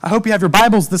I hope you have your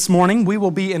Bibles this morning. We will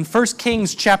be in 1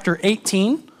 Kings chapter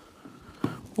 18.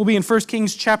 We'll be in 1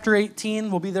 Kings chapter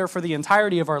 18. We'll be there for the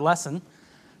entirety of our lesson.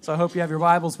 So I hope you have your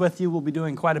Bibles with you. We'll be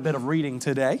doing quite a bit of reading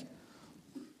today.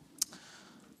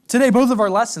 Today, both of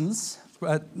our lessons,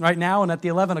 right now and at the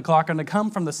 11 o'clock, are going to come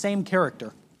from the same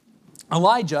character.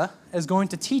 Elijah is going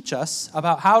to teach us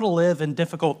about how to live in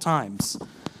difficult times.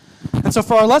 And so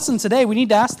for our lesson today, we need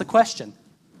to ask the question,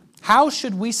 how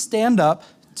should we stand up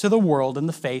to the world in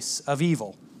the face of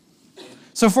evil?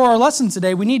 So for our lesson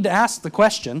today, we need to ask the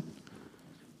question,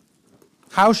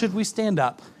 how should we stand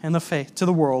up to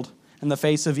the world in the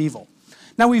face of evil?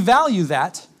 Now, we value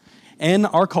that in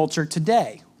our culture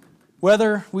today.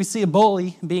 Whether we see a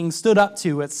bully being stood up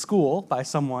to at school by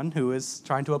someone who is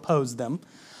trying to oppose them,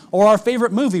 or our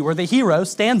favorite movie where the hero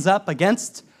stands up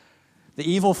against the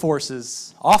evil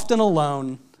forces, often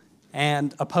alone,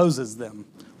 and opposes them.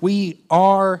 We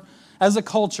are, as a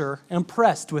culture,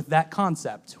 impressed with that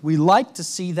concept. We like to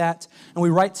see that, and we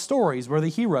write stories where the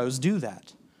heroes do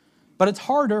that. But it's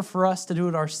harder for us to do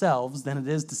it ourselves than it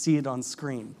is to see it on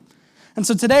screen. And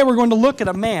so today we're going to look at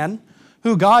a man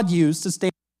who God used to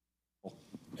stand.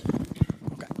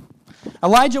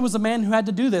 Elijah was a man who had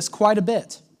to do this quite a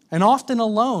bit, and often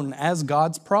alone as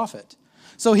God's prophet.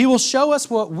 So he will show us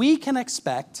what we can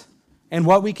expect and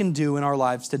what we can do in our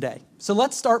lives today. So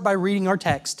let's start by reading our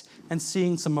text and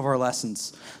seeing some of our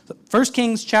lessons. 1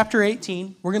 Kings chapter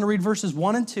 18, we're going to read verses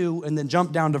 1 and 2 and then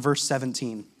jump down to verse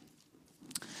 17.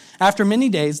 After many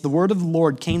days, the word of the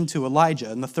Lord came to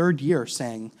Elijah in the 3rd year,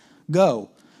 saying, "Go,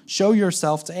 show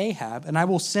yourself to Ahab, and I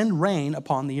will send rain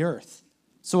upon the earth."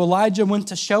 So Elijah went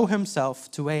to show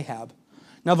himself to Ahab.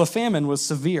 Now the famine was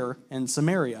severe in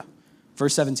Samaria.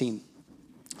 Verse 17.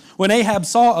 When Ahab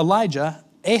saw Elijah,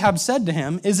 Ahab said to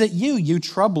him, "Is it you, you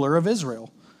troubler of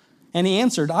Israel?" And he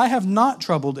answered, "I have not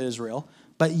troubled Israel,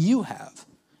 but you have,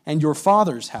 and your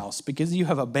father's house, because you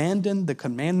have abandoned the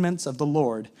commandments of the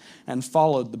Lord and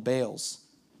followed the Baals.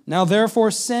 Now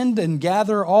therefore send and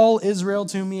gather all Israel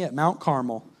to me at Mount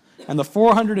Carmel, and the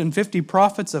 450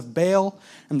 prophets of Baal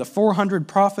and the 400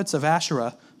 prophets of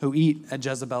Asherah who eat at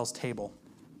Jezebel's table."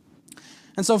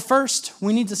 And so first,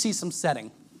 we need to see some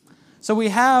setting. So we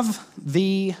have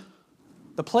the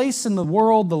place in the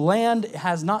world, the land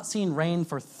has not seen rain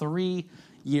for 3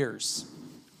 years.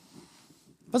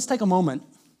 Let's take a moment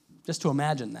just to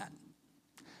imagine that.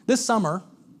 This summer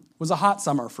was a hot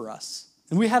summer for us,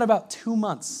 and we had about 2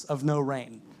 months of no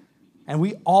rain. And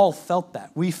we all felt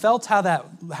that. We felt how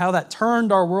that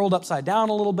turned our world upside down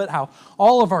a little bit, how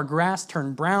all of our grass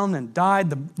turned brown and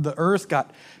died, the earth got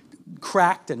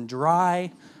cracked and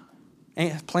dry,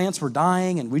 and plants were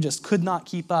dying, and we just could not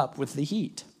keep up with the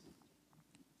heat.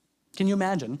 Can you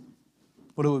imagine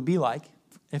what it would be like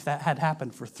if that had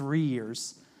happened for 3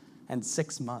 years and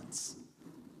 6 months?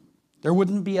 There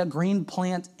wouldn't be a green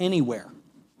plant anywhere.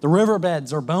 The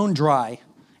riverbeds are bone dry.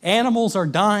 Animals are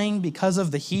dying because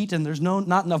of the heat, and there's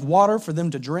not enough water for them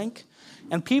to drink.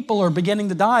 And people are beginning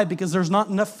to die because there's not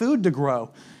enough food to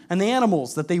grow. And the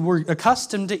animals that they were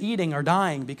accustomed to eating are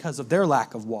dying because of their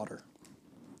lack of water.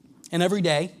 And every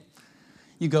day,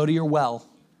 you go to your well,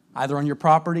 either on your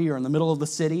property or in the middle of the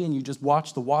city, and you just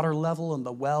watch the water level and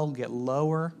the well get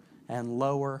lower and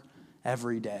lower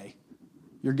every day.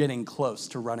 You're getting close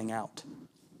to running out.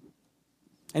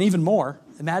 And even more,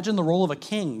 imagine the role of a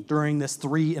king during this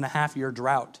 3.5-year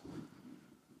drought.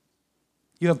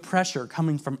 You have pressure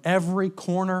coming from every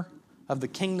corner of the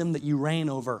kingdom that you reign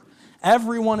over.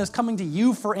 Everyone is coming to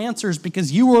you for answers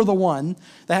because you are the one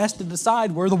that has to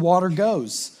decide where the water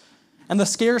goes. And the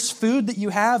scarce food that you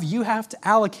have to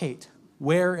allocate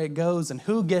where it goes and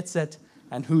who gets it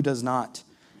and who does not.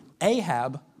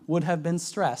 Ahab would have been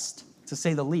stressed, to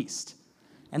say the least.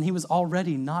 And he was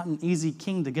already not an easy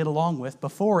king to get along with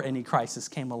before any crisis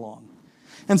came along.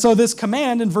 And so this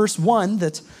command in verse 1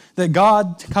 that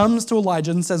God comes to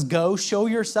Elijah and says, "Go, show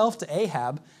yourself to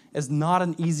Ahab," is not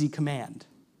an easy command.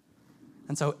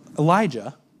 And so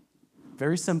Elijah,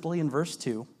 very simply in verse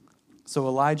 2, so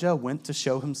Elijah went to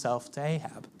show himself to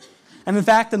Ahab. And in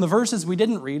fact, in the verses we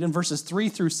didn't read, in verses 3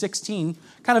 through 16,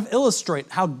 kind of illustrate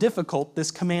how difficult this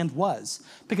command was.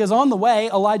 Because on the way,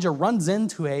 Elijah runs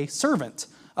into a servant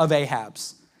of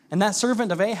Ahab's. And that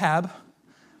servant of Ahab,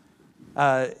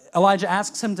 Elijah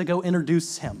asks him to go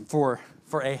introduce him for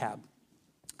Ahab,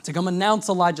 to come announce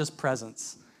Elijah's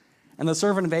presence. And the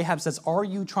servant of Ahab says, "Are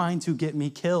you trying to get me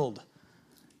killed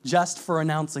just for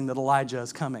announcing that Elijah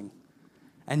is coming?"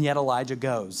 And yet Elijah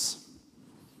goes.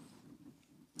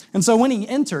 And so when he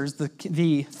enters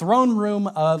the throne room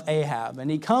of Ahab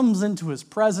and he comes into his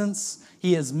presence,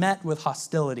 he is met with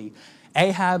hostility.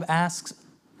 Ahab asks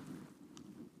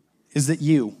is it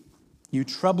you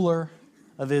troubler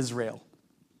of Israel?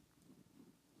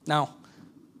 Now,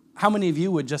 how many of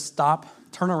you would just stop,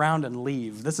 turn around, and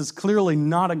leave? This is clearly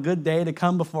not a good day to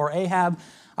come before Ahab.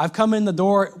 I've come in the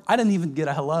door. I didn't even get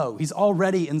a hello. He's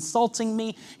already insulting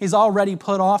me. He's already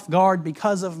put off guard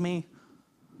because of me.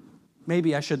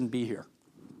 Maybe I shouldn't be here.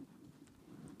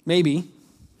 Maybe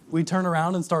we turn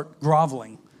around and start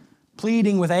groveling,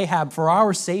 pleading with Ahab for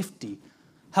our safety.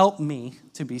 Help me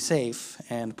to be safe,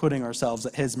 and putting ourselves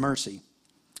at his mercy.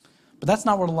 But that's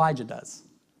not what Elijah does.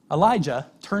 Elijah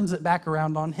turns it back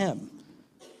around on him.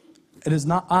 It is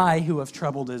not I who have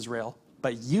troubled Israel,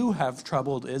 but you have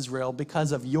troubled Israel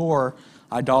because of your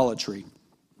idolatry.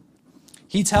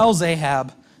 He tells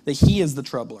Ahab that he is the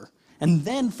troubler. And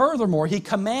then furthermore, he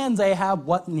commands Ahab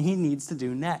what he needs to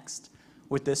do next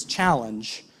with this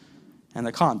challenge and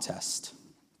the contest.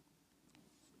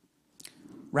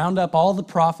 Round up all the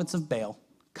prophets of Baal,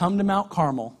 come to Mount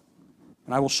Carmel,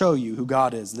 and I will show you who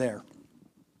God is there.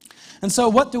 And so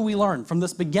what do we learn from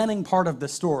this beginning part of the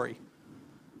story?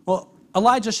 Well,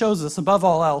 Elijah shows us, above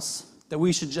all else, that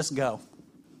we should just go.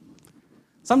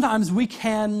 Sometimes we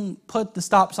can put the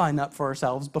stop sign up for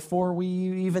ourselves before we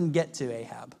even get to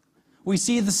Ahab. We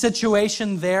see the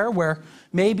situation there where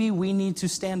maybe we need to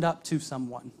stand up to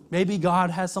someone. Maybe God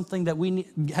has something that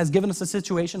has given us a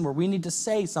situation where we need to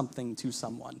say something to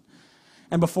someone.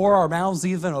 And before our mouths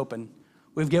even open,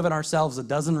 we've given ourselves a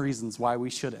dozen reasons why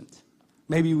we shouldn't.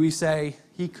 Maybe we say,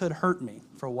 he could hurt me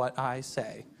for what I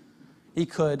say. He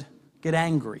could get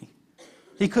angry.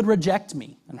 He could reject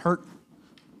me and hurt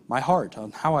my heart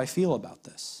on how I feel about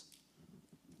this.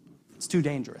 It's too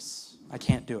dangerous. I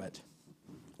can't do it.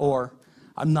 Or,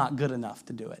 I'm not good enough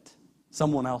to do it.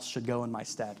 Someone else should go in my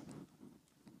stead.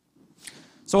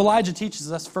 So Elijah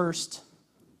teaches us first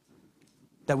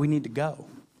that we need to go.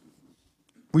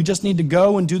 We just need to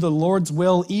go and do the Lord's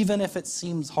will, even if it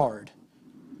seems hard.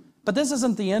 But this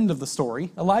isn't the end of the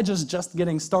story. Elijah's just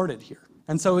getting started here.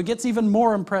 And so it gets even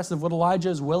more impressive what Elijah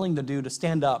is willing to do to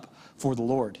stand up for the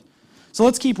Lord. So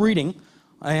let's keep reading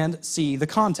and see the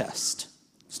contest.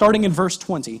 Starting in verse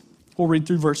 20, we'll read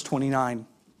through verse 29.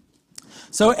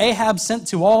 So Ahab sent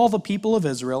to all the people of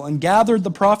Israel and gathered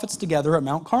the prophets together at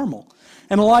Mount Carmel.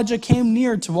 And Elijah came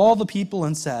near to all the people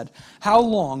and said, "How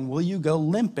long will you go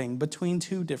limping between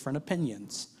two different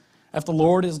opinions? If the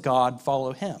Lord is God,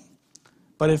 follow him.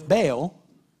 But if Baal,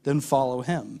 then follow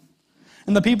him."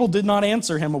 And the people did not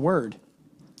answer him a word.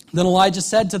 Then Elijah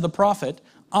said to the prophet,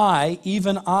 "I,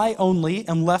 even I only,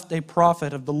 am left a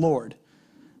prophet of the Lord.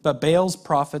 But Baal's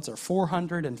prophets are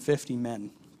 450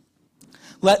 men.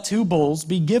 Let 2 bulls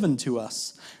be given to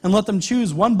us, and let them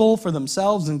choose 1 bull for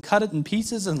themselves and cut it in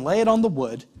pieces and lay it on the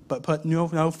wood, but put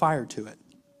no fire to it.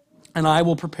 And I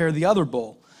will prepare the other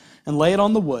bull and lay it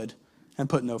on the wood and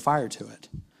put no fire to it.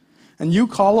 And you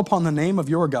call upon the name of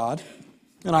your God,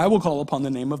 and I will call upon the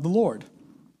name of the Lord.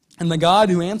 And the God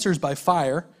who answers by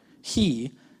fire,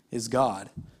 he is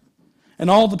God." And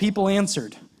all the people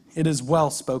answered, "It is well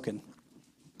spoken."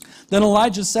 Then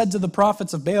Elijah said to the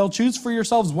prophets of Baal, "Choose for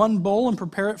yourselves 1 bull and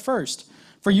prepare it first,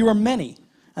 for you are many,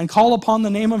 and call upon the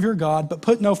name of your God, but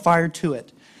put no fire to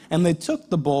it." And they took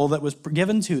the bull that was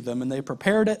given to them, and they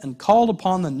prepared it and called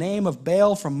upon the name of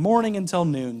Baal from morning until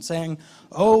noon, saying,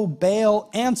 "O Baal,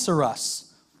 answer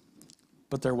us."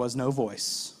 But there was no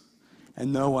voice,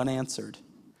 and no one answered.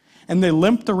 And they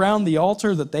limped around the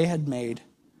altar that they had made.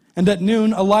 And at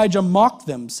noon Elijah mocked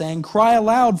them, saying, "Cry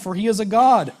aloud, for he is a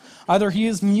god. Either he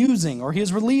is musing, or he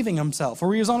is relieving himself,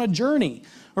 or he is on a journey,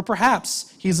 or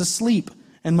perhaps he is asleep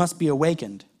and must be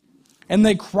awakened." And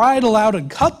they cried aloud and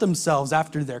cut themselves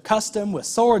after their custom with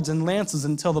swords and lances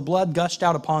until the blood gushed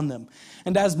out upon them.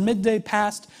 And as midday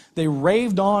passed, they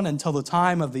raved on until the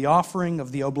time of the offering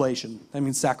of the oblation, that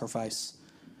means sacrifice.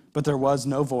 But there was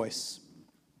no voice.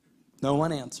 No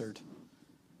one answered.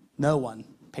 No one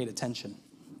paid attention.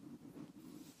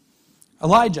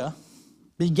 Elijah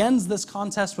begins this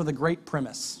contest with a great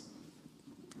premise.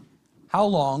 How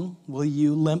long will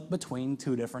you limp between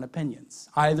 2 different opinions?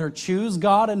 Either choose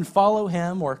God and follow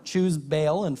him, or choose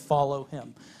Baal and follow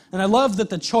him. And I love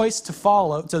that the choice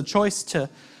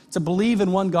to believe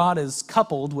in one God is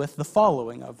coupled with the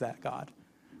following of that God.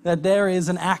 That there is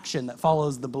an action that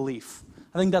follows the belief.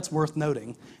 I think that's worth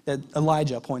noting, that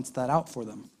Elijah points that out for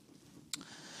them.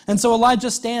 And so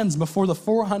Elijah stands before the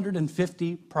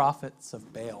 450 prophets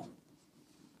of Baal.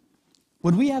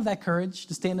 Would we have that courage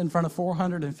to stand in front of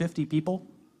 450 people?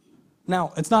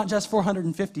 Now, it's not just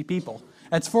 450 people.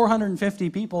 It's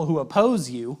 450 people who oppose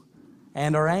you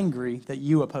and are angry that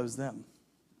you oppose them.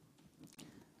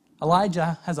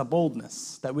 Elijah has a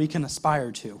boldness that we can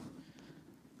aspire to.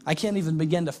 I can't even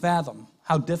begin to fathom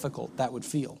how difficult that would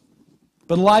feel.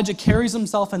 But Elijah carries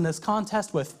himself in this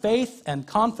contest with faith and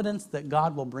confidence that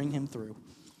God will bring him through.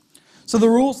 So the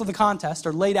rules of the contest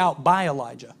are laid out by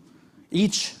Elijah.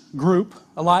 Each group,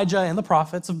 Elijah and the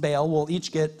prophets of Baal, will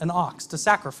each get an ox to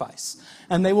sacrifice.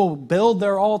 And they will build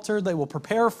their altar, they will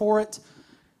prepare for it,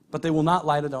 but they will not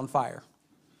light it on fire.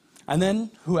 And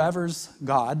then whoever's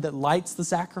God that lights the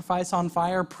sacrifice on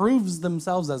fire proves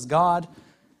themselves as God,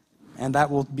 and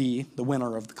that will be the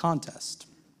winner of the contest.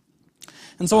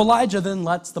 And so Elijah then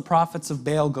lets the prophets of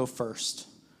Baal go first.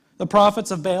 The prophets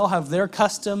of Baal have their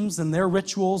customs and their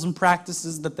rituals and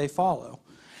practices that they follow.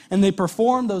 And they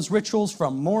perform those rituals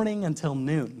from morning until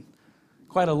noon.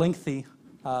 Quite a lengthy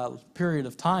period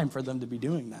of time for them to be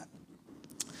doing that.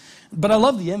 But I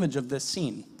love the image of this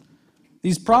scene.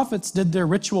 These prophets did their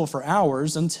ritual for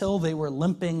hours until they were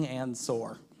limping and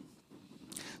sore.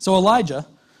 So Elijah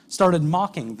started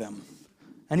mocking them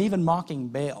and even mocking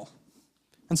Baal.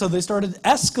 And so they started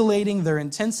escalating their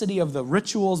intensity of the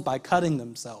rituals by cutting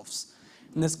themselves.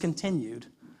 And this continued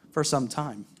for some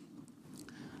time.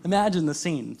 Imagine the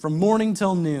scene. From morning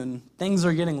till noon, things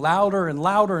are getting louder and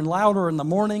louder and louder in the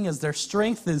morning as their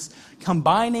strength is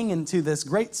combining into this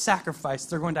great sacrifice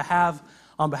they're going to have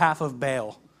on behalf of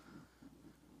Baal.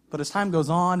 But as time goes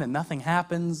on and nothing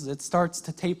happens, it starts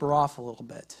to taper off a little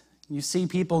bit. You see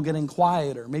people getting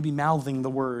quieter, maybe mouthing the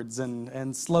words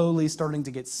and slowly starting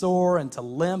to get sore and to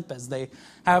limp as they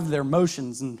have their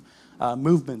motions and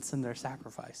movements in their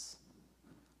sacrifice.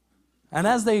 And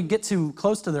as they get too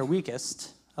close to their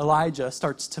weakest, Elijah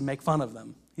starts to make fun of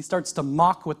them. He starts to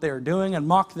mock what they're doing and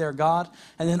mock their God.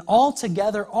 And then all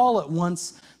together, all at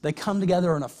once, they come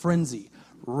together in a frenzy,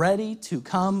 ready to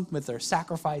come with their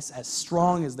sacrifice as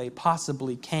strong as they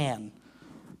possibly can.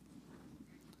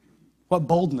 What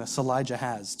boldness Elijah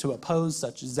has to oppose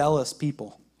such zealous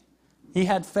people. He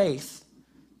had faith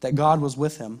that God was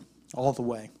with him all the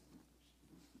way.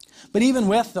 But even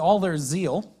with all their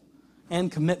zeal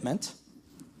and commitment,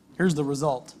 here's the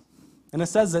result. And it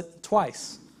says it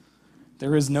twice.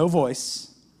 There is no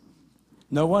voice,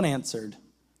 no one answered,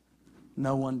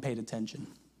 no one paid attention.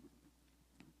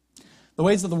 The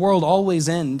ways of the world always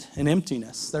end in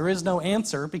emptiness. There is no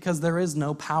answer because there is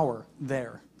no power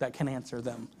there that can answer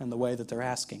them in the way that they're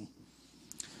asking.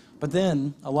 But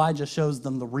then Elijah shows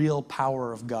them the real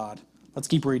power of God. Let's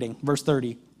keep reading. Verse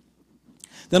 30.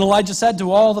 Then Elijah said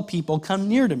to all the people, "Come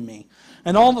near to me."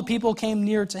 And all the people came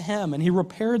near to him, and he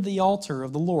repaired the altar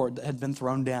of the Lord that had been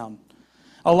thrown down.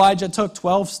 Elijah took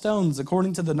 12 stones,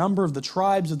 according to the number of the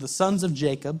tribes of the sons of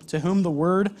Jacob, to whom the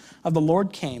word of the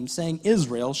Lord came, saying,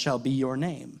 "Israel shall be your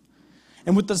name."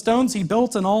 And with the stones he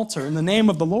built an altar in the name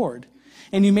of the Lord.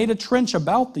 And he made a trench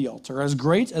about the altar, as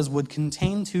great as would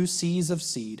contain 2 seahs of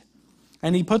seed.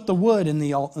 And he put the wood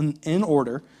in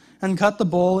order, and cut the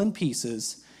bull in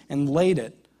pieces, and laid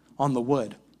it on the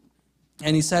wood.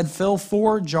 And he said, "Fill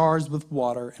 4 jars with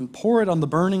water, and pour it on the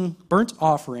burnt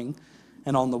offering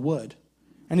and on the wood."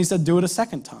 And he said, "Do it a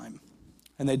second time."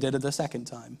 And they did it a second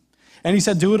time. And he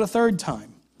said, "Do it a third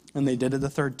time." And they did it a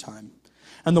third time.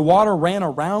 And the water ran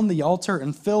around the altar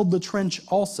and filled the trench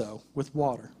also with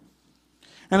water.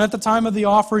 And at the time of the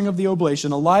offering of the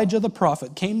oblation, Elijah the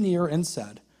prophet came near and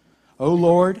said, "O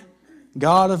Lord,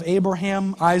 God of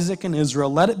Abraham, Isaac, and Israel,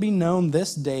 let it be known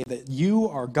this day that you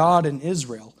are God in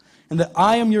Israel, and that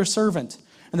I am your servant,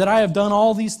 and that I have done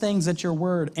all these things at your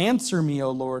word. Answer me,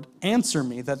 O Lord, answer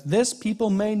me, that this people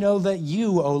may know that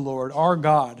you, O Lord, are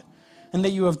God, and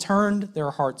that you have turned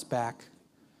their hearts back."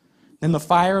 Then the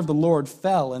fire of the Lord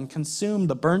fell and consumed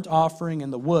the burnt offering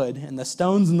and the wood and the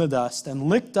stones and the dust, and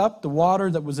licked up the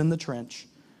water that was in the trench.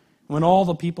 When all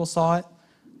the people saw it,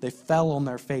 they fell on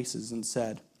their faces and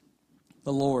said,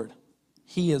 "The Lord,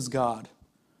 He is God.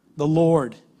 The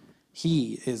Lord,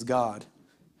 He is God."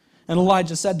 And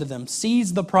Elijah said to them,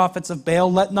 "Seize the prophets of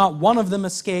Baal, let not one of them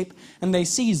escape." And they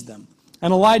seized them.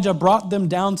 And Elijah brought them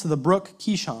down to the brook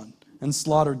Kishon and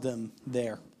slaughtered them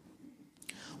there.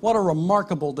 What a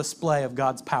remarkable display of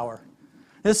God's power.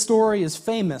 This story is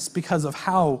famous because of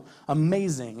how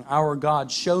amazing our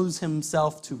God shows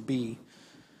himself to be.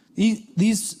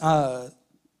 This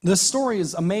story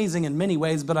is amazing in many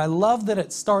ways, but I love that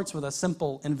it starts with a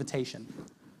simple invitation.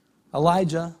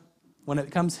 Elijah, when it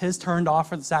comes his turn to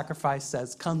offer the sacrifice,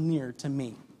 says, "Come near to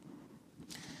me."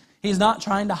 He's not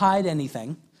trying to hide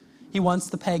anything. He wants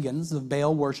the pagans, the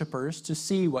Baal worshipers, to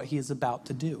see what he is about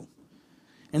to do.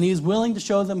 And he is willing to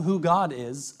show them who God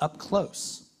is up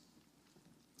close.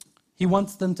 He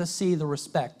wants them to see the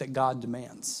respect that God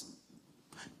demands.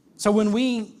 So when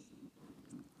we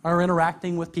are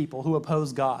interacting with people who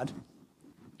oppose God,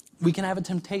 we can have a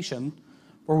temptation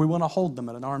where we want to hold them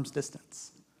at an arm's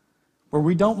distance. where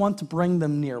we don't want to bring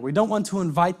them near. We don't want to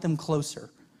invite them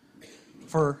closer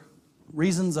for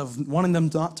reasons of wanting them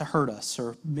not to hurt us,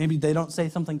 or maybe they don't say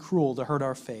something cruel to hurt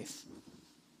our faith.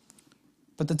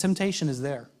 But the temptation is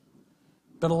there.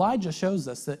 But Elijah shows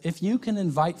us that if you can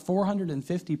invite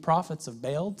 450 prophets of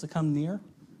Baal to come near,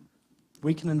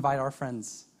 we can invite our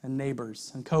friends and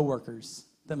neighbors and coworkers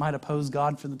that might oppose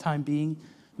God for the time being.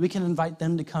 We can invite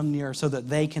them to come near so that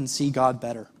they can see God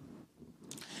better.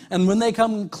 And when they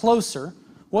come closer,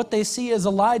 what they see is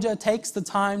Elijah takes the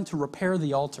time to repair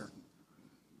the altar.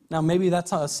 Now, maybe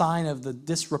that's a sign of the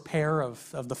disrepair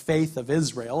of the faith of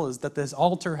Israel, is that this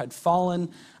altar had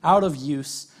fallen out of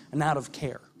use and out of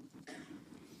care.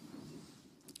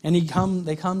 And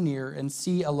they come near and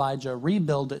see Elijah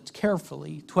rebuild it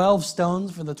carefully. 12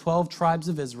 stones for the 12 tribes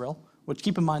of Israel, which,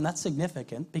 keep in mind, that's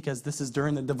significant because this is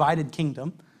during the divided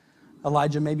kingdom.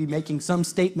 Elijah may be making some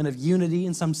statement of unity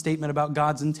and some statement about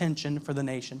God's intention for the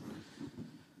nation.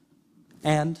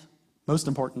 And, most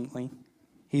importantly,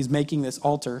 he's making this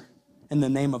altar in the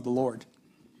name of the Lord.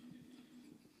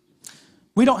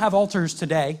 We don't have altars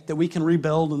today that we can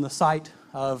rebuild in the sight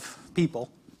of people,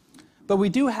 but we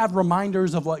do have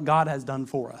reminders of what God has done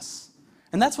for us.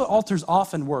 And that's what altars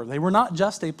often were. They were not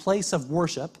just a place of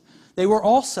worship. They were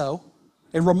also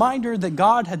a reminder that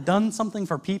God had done something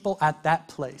for people at that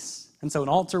place. And so an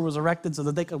altar was erected so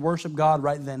that they could worship God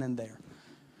right then and there.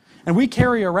 And we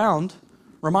carry around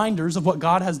reminders of what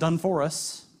God has done for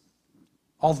us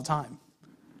all the time.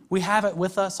 We have it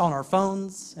with us on our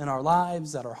phones, in our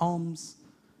lives, at our homes.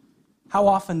 How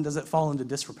often does it fall into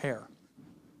disrepair?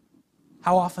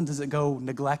 How often does it go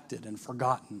neglected and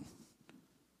forgotten?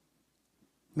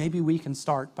 Maybe we can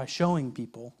start by showing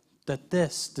people that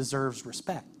this deserves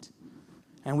respect.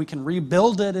 And we can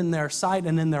rebuild it in their sight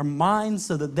and in their minds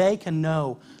so that they can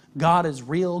know God is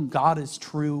real, God is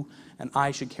true, and I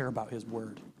should care about his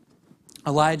word.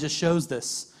 Elijah shows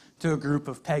this to a group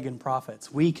of pagan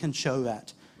prophets. We can show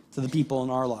that to the people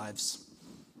in our lives.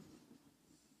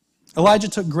 Elijah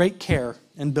took great care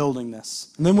in building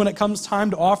this. And then when it comes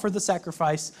time to offer the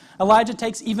sacrifice, Elijah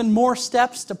takes even more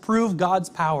steps to prove God's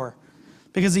power,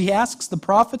 because he asks the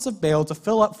prophets of Baal to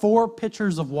fill up 4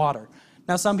 pitchers of water.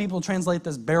 Now, some people translate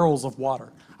this barrels of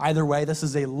water. Either way, this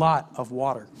is a lot of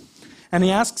water. And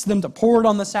he asks them to pour it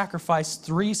on the sacrifice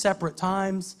 3 separate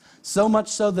times, so much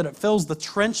so that it fills the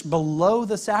trench below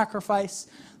the sacrifice.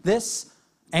 This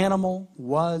animal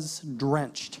was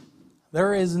drenched.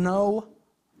 There is no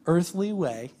earthly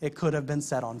way it could have been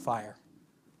set on fire.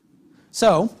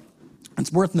 So,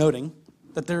 it's worth noting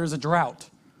that there is a drought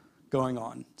going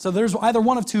on. So there's either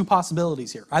one of 2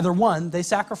 possibilities here. Either one, they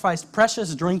sacrificed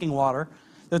precious drinking water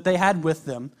that they had with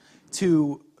them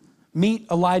to meet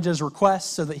Elijah's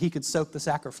request so that he could soak the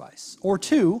sacrifice. Or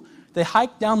 2, they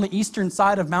hiked down the eastern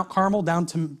side of Mount Carmel down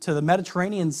to the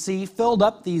Mediterranean Sea, filled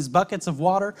up these buckets of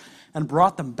water, and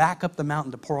brought them back up the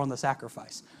mountain to pour on the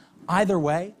sacrifice. Either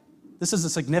way, this is a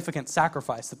significant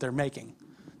sacrifice that they're making.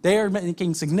 They are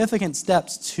making significant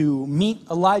steps to meet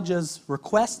Elijah's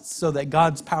requests so that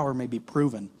God's power may be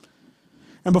proven.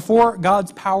 And before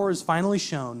God's power is finally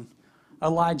shown,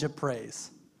 Elijah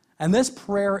prays. And this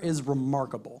prayer is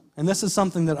remarkable. And this is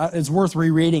something that is worth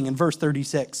rereading in verse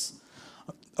 36.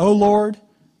 O Lord,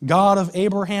 God of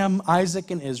Abraham, Isaac,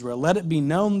 and Israel, let it be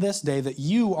known this day that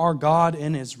you are God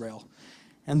in Israel,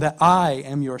 and that I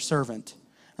am your servant,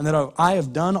 and that I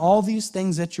have done all these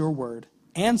things at your word.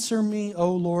 Answer me, O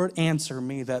Lord, answer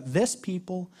me, that this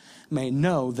people may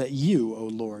know that you, O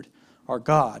Lord, are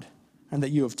God, and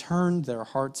that you have turned their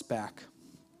hearts back.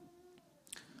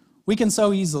 We can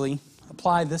so easily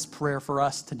apply this prayer for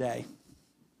us today.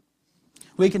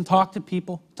 We can talk to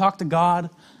people, talk to God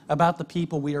about the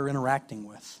people we are interacting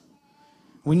with.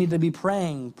 We need to be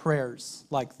praying prayers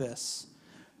like this,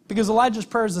 because Elijah's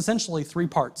prayer is essentially 3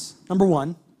 parts. Number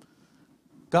 1,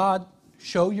 God,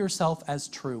 show yourself as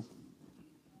true.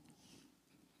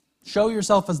 Show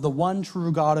yourself as the one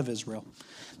true God of Israel.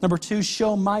 Number 2,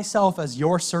 show myself as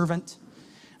your servant.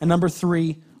 And number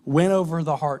 3, win over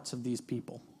the hearts of these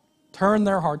people. Turn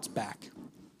their hearts back.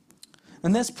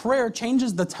 And this prayer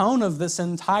changes the tone of this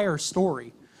entire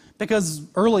story, because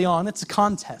early on it's a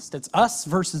contest. It's us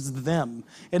versus them.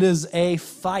 It is a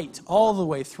fight all the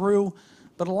way through.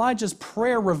 But Elijah's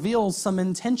prayer reveals some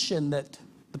intention that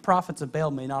the prophets of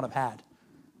Baal may not have had.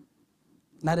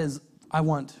 And that is, I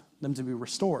want them to be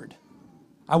restored.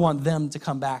 I want them to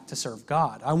come back to serve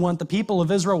God. I want the people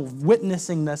of Israel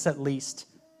witnessing this at least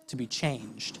to be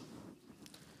changed.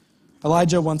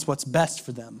 Elijah wants what's best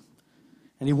for them,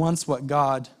 and he wants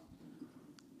God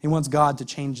to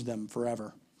change them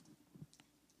forever.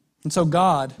 And so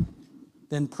God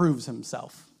then proves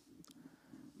himself.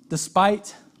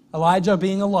 despite Elijah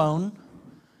being alone,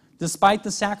 despite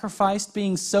the sacrifice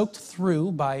being soaked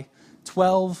through by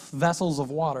 12 vessels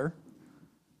of water,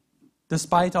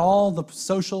 despite all the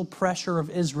social pressure of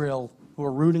Israel who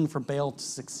are rooting for Baal to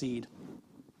succeed,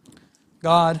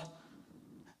 God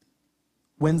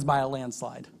wins by a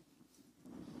landslide.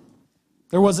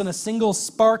 There wasn't a single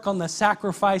spark on the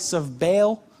sacrifice of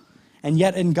Baal, and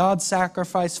yet in God's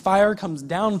sacrifice, fire comes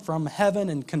down from heaven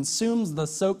and consumes the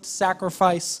soaked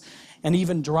sacrifice and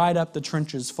even dried up the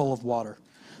trenches full of water.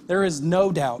 There is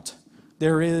no doubt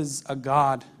there is a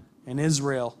God in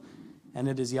Israel, and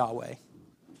it is Yahweh.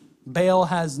 Baal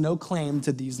has no claim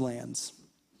to these lands.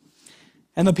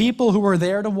 And the people who were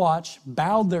there to watch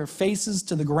bowed their faces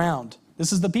to the ground.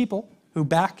 This is the people who,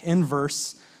 back in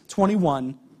verse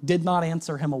 21, did not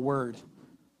answer him a word.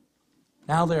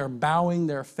 Now they are bowing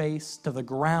their face to the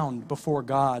ground before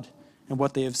God and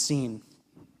what they have seen.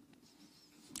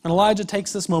 And Elijah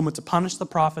takes this moment to punish the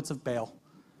prophets of Baal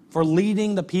for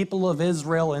leading the people of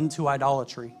Israel into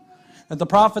idolatry. That the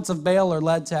prophets of Baal are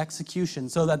led to execution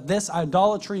so that this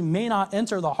idolatry may not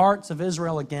enter the hearts of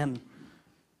Israel again.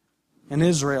 And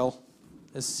Israel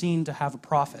is seen to have a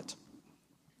prophet.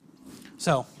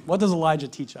 So, what does Elijah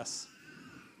teach us?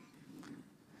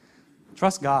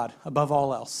 Trust God above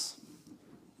all else.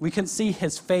 We can see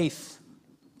his faith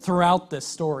throughout this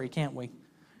story, can't we?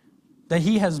 That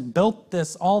he has built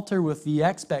this altar with the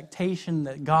expectation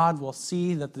that God will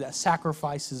see that the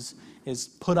sacrifice is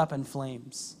put up in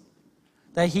flames.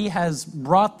 That he has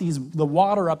brought the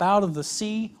water up out of the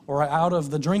sea or out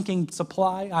of the drinking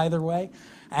supply, either way,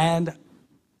 and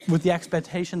with the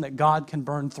expectation that God can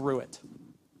burn through it.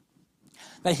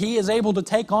 That he is able to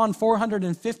take on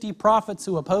 450 prophets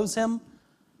who oppose him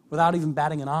without even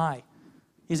batting an eye.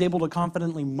 He's able to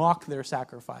confidently mock their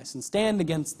sacrifice and stand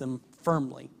against them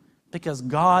firmly because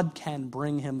God can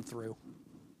bring him through.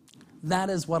 That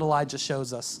is what Elijah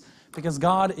shows us, because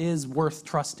God is worth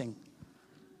trusting.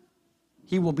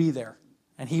 He will be there,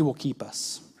 and he will keep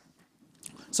us.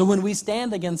 So when we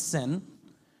stand against sin,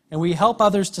 and we help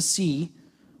others to see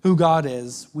who God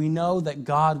is, we know that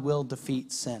God will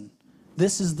defeat sin.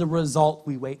 This is the result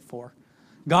we wait for.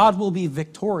 God will be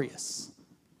victorious.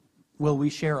 Will we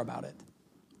share about it?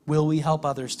 Will we help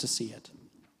others to see it?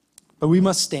 But we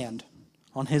must stand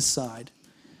on his side.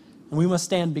 And we must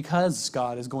stand because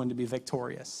God is going to be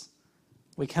victorious.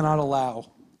 We cannot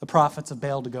allow the prophets of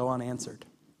Baal to go unanswered.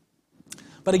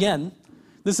 But again,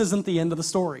 this isn't the end of the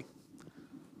story.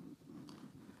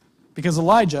 Because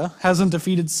Elijah hasn't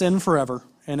defeated sin forever,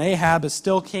 and Ahab is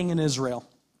still king in Israel.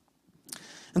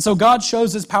 And so God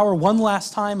shows his power one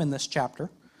last time in this chapter.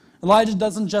 Elijah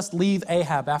doesn't just leave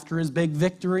Ahab after his big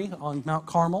victory on Mount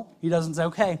Carmel. He doesn't say,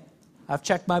 okay, I've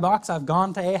checked my box, I've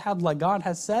gone to Ahab like God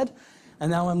has said, and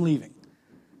now I'm leaving.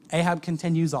 Ahab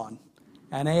continues on.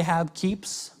 And Ahab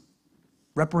keeps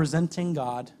representing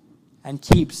God and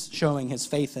keeps showing his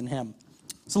faith in him.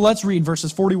 So let's read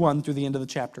verses 41 through the end of the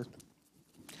chapter.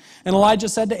 And Elijah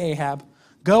said to Ahab,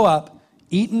 "Go up,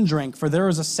 eat and drink, for there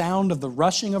is a sound of the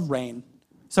rushing of rain."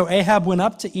 So Ahab went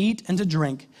up to eat and to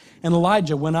drink, and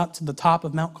Elijah went up to the top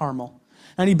of Mount Carmel.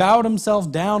 And he bowed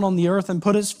himself down on the earth and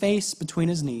put his face between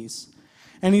his knees.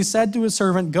 And he said to his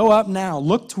servant, "Go up now,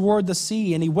 look toward the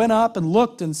sea." And he went up and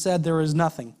looked and said, "There is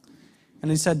nothing." And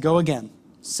he said, "Go again,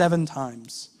 7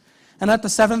 times." And at the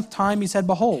 7th time he said,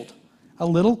 "Behold, a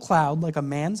little cloud like a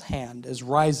man's hand is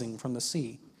rising from the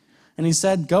sea." And he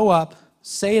said, "Go up,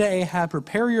 say to Ahab,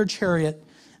 prepare your chariot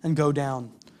and go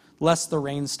down, lest the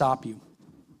rain stop you."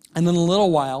 And in a little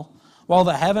while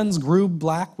the heavens grew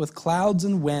black with clouds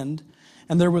and wind,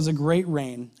 and there was a great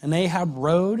rain, and Ahab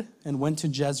rode and went to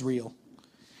Jezreel.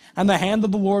 And the hand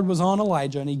of the Lord was on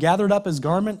Elijah, and he gathered up his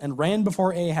garment and ran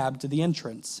before Ahab to the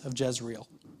entrance of Jezreel.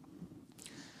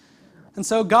 And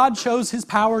so God shows his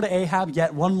power to Ahab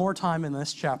yet one more time in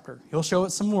this chapter. He'll show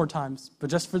it some more times, but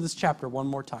just for this chapter, one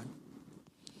more time.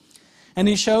 And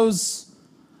he shows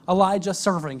Elijah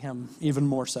serving him even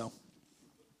more so.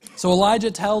 So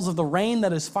Elijah tells of the rain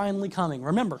that is finally coming.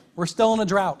 Remember, we're still in a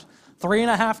drought.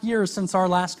 3.5 years since our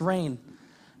last rain.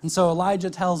 And so Elijah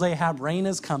tells Ahab, rain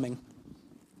is coming.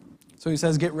 So he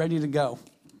says, get ready to go.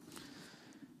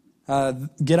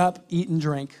 Get up, eat and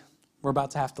drink. We're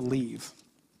about to have to leave.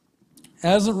 It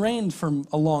hasn't rained for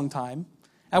a long time.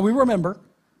 And we remember,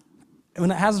 when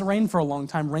it hasn't rained for a long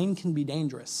time, rain can be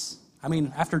dangerous. I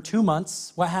mean, after 2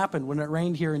 months, what happened when it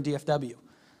rained here in DFW?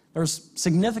 There was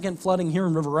significant flooding here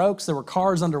in River Oaks. There were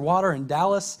cars underwater in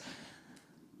Dallas.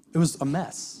 It was a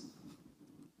mess.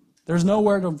 There's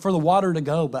nowhere for the water to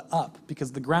go but up,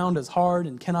 because the ground is hard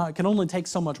and can only take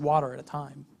so much water at a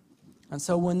time. And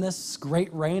so when this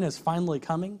great rain is finally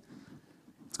coming,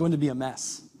 it's going to be a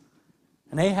mess.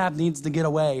 And Ahab needs to get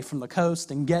away from the coast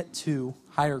and get to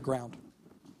higher ground.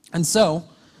 And so,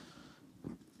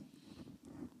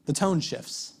 the tone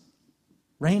shifts.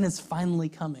 Rain is finally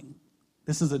coming.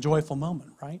 This is a joyful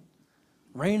moment, right?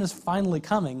 Rain is finally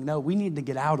coming. No, we need to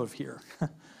get out of here.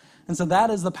 And so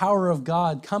that is the power of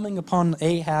God coming upon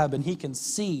Ahab, and he can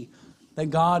see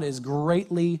that God is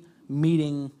greatly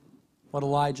meeting what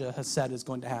Elijah has said is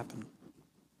going to happen.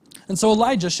 And so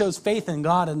Elijah shows faith in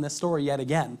God in this story yet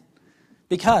again,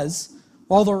 because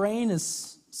while the rain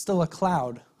is still a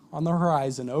cloud on the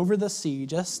horizon over the sea,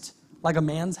 just like a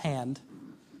man's hand,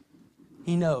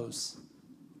 he knows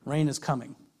rain is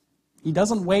coming. He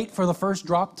doesn't wait for the first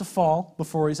drop to fall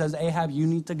before he says, Ahab, you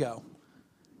need to go.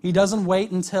 He doesn't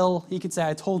wait until he could say,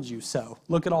 I told you so.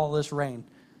 Look at all this rain.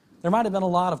 There might have been a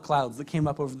lot of clouds that came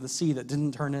up over the sea that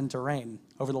didn't turn into rain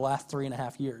over the last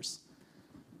 3.5 years.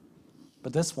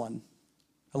 But this one,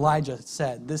 Elijah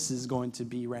said, this is going to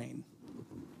be rain.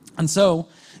 And so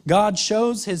God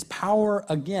shows his power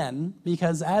again,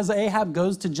 because as Ahab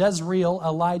goes to Jezreel,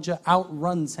 Elijah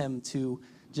outruns him to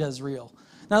Jezreel.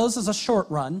 Now this is a short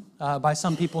run by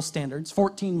some people's standards,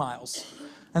 14 miles.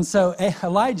 And so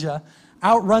Elijah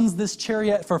outruns this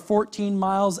chariot for 14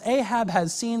 miles. Ahab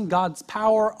has seen God's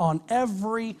power on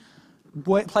every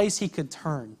place he could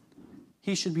turn.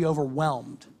 He should be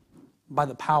overwhelmed by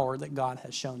the power that God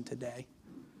has shown today.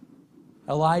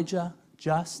 Elijah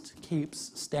just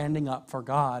keeps standing up for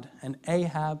God, and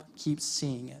Ahab keeps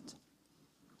seeing it.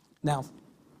 Now,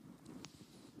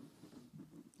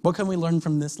 what can we learn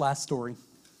from this last story?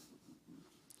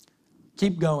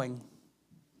 Keep going.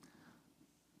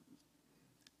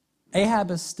 Ahab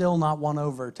is still not won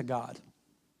over to God.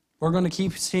 We're going to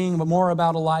keep seeing more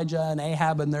about Elijah and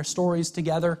Ahab and their stories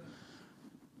together.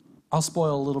 I'll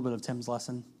spoil a little bit of Tim's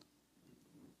lesson.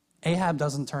 Ahab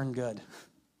doesn't turn good.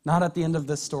 Not at the end of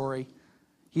this story.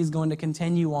 He's going to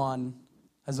continue on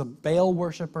as a Baal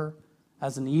worshiper,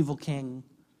 as an evil king,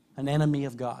 an enemy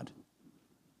of God.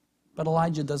 But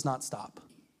Elijah does not stop.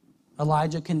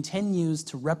 Elijah continues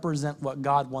to represent what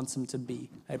God wants him to be,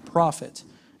 a prophet,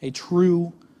 a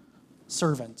true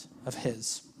servant of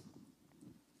his.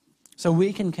 So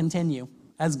we can continue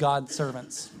as God's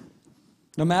servants.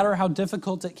 No matter how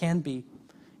difficult it can be,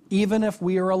 even if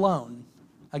we are alone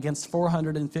against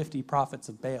 450 prophets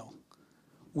of Baal,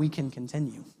 we can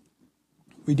continue.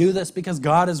 We do this because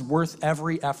God is worth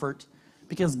every effort,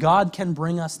 because God can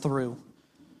bring us through.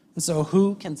 And so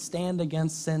who can stand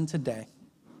against sin today?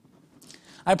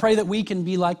 I pray that we can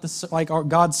be like our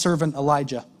God's servant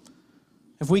Elijah.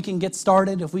 If we can get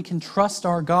started, if we can trust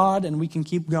our God and we can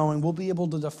keep going, we'll be able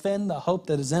to defend the hope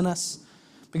that is in us,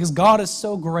 because God is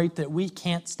so great that we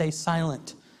can't stay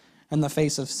silent in the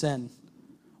face of sin.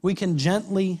 We can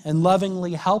gently and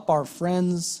lovingly help our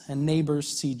friends and neighbors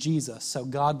see Jesus so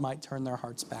God might turn their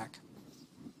hearts back.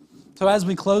 So as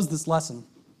we close this lesson,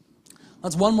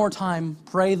 let's one more time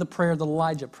pray the prayer that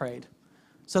Elijah prayed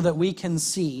so that we can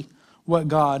see what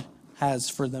God has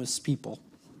for those people.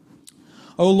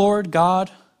 O Lord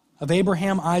God of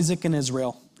Abraham, Isaac, and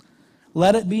Israel,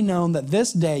 let it be known that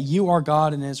this day you are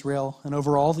God in Israel and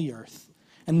over all the earth,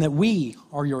 and that we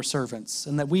are your servants,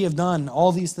 and that we have done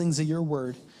all these things at your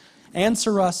word.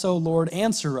 Answer us, O Lord,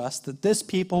 answer us, that this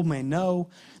people may know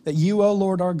that you, O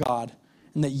Lord, are God,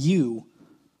 and that you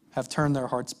have turned their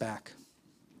hearts back.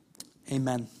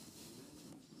 Amen.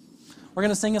 We're going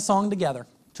to sing a song together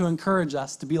to encourage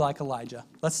us to be like Elijah.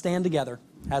 Let's stand together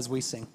as we sing.